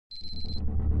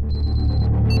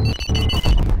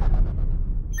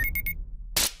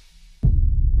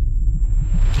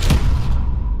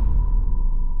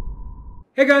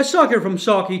Hey guys, Sak here from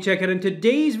SAKITECH, and in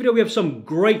today's video we have some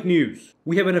great news.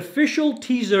 We have an official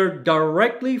teaser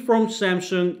directly from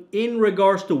Samsung in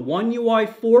regards to One UI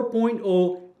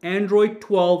 4.0 Android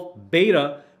 12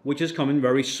 beta, which is coming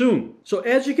very soon. So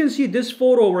as you can see, this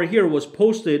photo over here was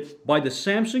posted by the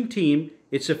Samsung team.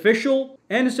 It's official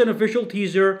and it's an official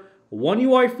teaser. One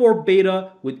UI 4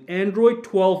 beta with Android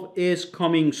 12 is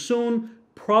coming soon,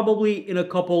 probably in a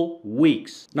couple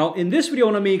weeks. Now in this video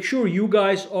I want to make sure you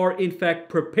guys are in fact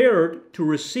prepared to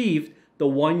receive the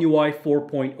One UI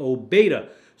 4.0 beta.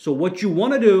 So what you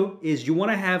want to do is you want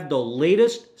to have the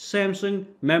latest Samsung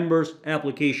members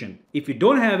application. If you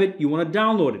don't have it, you want to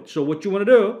download it. So what you want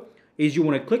to do is you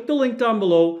want to click the link down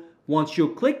below. Once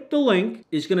you click the link,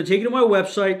 it's going to take you to my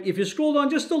website. If you scroll down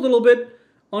just a little bit,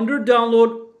 under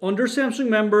download, under Samsung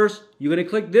members, you're going to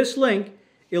click this link.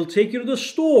 It'll take you to the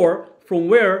store from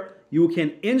where you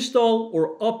can install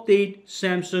or update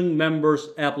Samsung members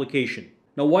application.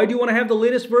 Now, why do you want to have the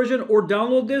latest version or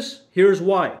download this? Here's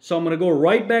why. So I'm going to go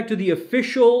right back to the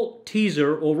official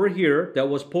teaser over here that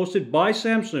was posted by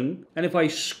Samsung. And if I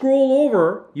scroll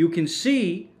over, you can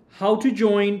see how to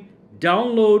join,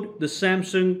 download the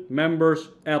Samsung members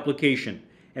application.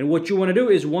 And what you want to do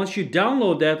is once you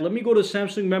download that, let me go to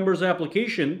Samsung members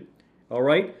application. All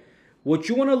right. What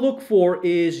you want to look for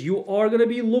is you are going to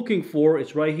be looking for,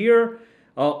 it's right here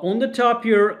on the top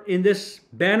here in this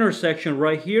banner section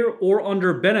right here, or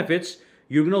under benefits,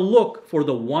 you're going to look for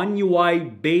the One UI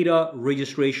beta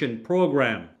registration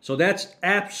program. So that's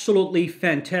absolutely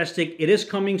fantastic. It is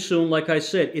coming soon. Like I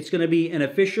said, it's going to be an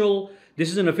official, this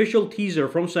is an official teaser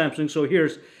from Samsung. So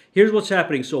here's what's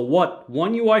happening. So what?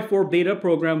 One UI 4 beta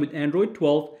program with Android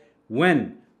 12.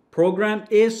 When? Program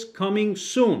is coming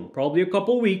soon, probably a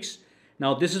couple weeks.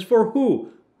 Now, this is for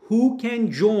who? Who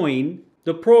can join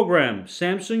the program?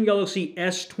 Samsung Galaxy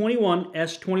S21,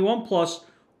 S21 Plus,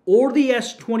 or the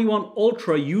S21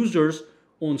 Ultra users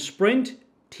on Sprint,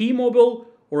 T-Mobile,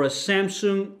 or a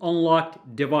Samsung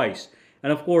unlocked device.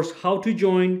 And of course, how to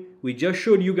join. We just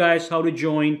showed you guys how to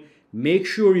join. Make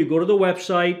sure you go to the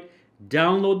website,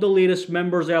 download the latest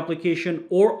members application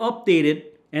or update it,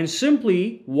 and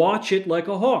simply watch it like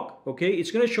a hawk, okay?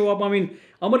 It's going to show up. I mean,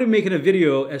 I'm going to be making a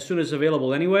video as soon as it's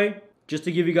available anyway, just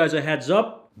to give you guys a heads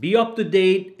up. Be up to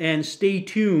date and stay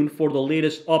tuned for the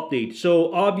latest update.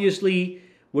 So obviously,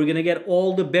 we're going to get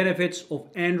all the benefits of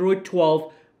Android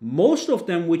 12, most of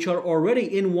them which are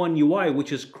already in One UI,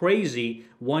 which is crazy,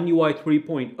 One UI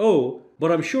 3.0. But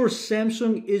I'm sure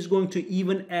Samsung is going to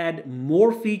even add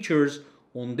more features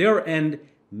on their end,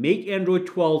 make Android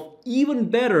 12 even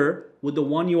better with the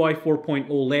One UI 4.0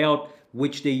 layout,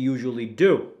 which they usually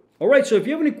do. All right, so if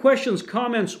you have any questions,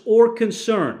 comments, or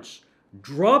concerns,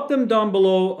 drop them down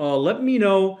below. Let me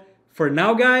know. For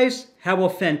now, guys, have a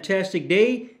fantastic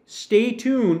day. Stay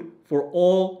tuned for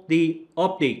all the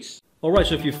updates. All right,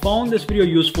 so if you found this video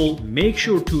useful, make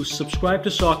sure to subscribe to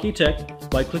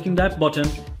SAKITECH by clicking that button,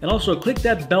 and also click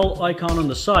that bell icon on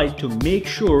the side to make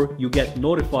sure you get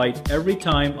notified every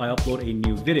time I upload a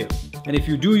new video. And if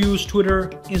you do use Twitter,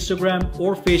 Instagram,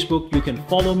 or Facebook, you can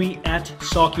follow me at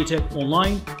SAKITECH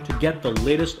online to get the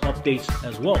latest updates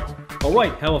as well. All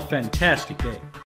right, have a fantastic day.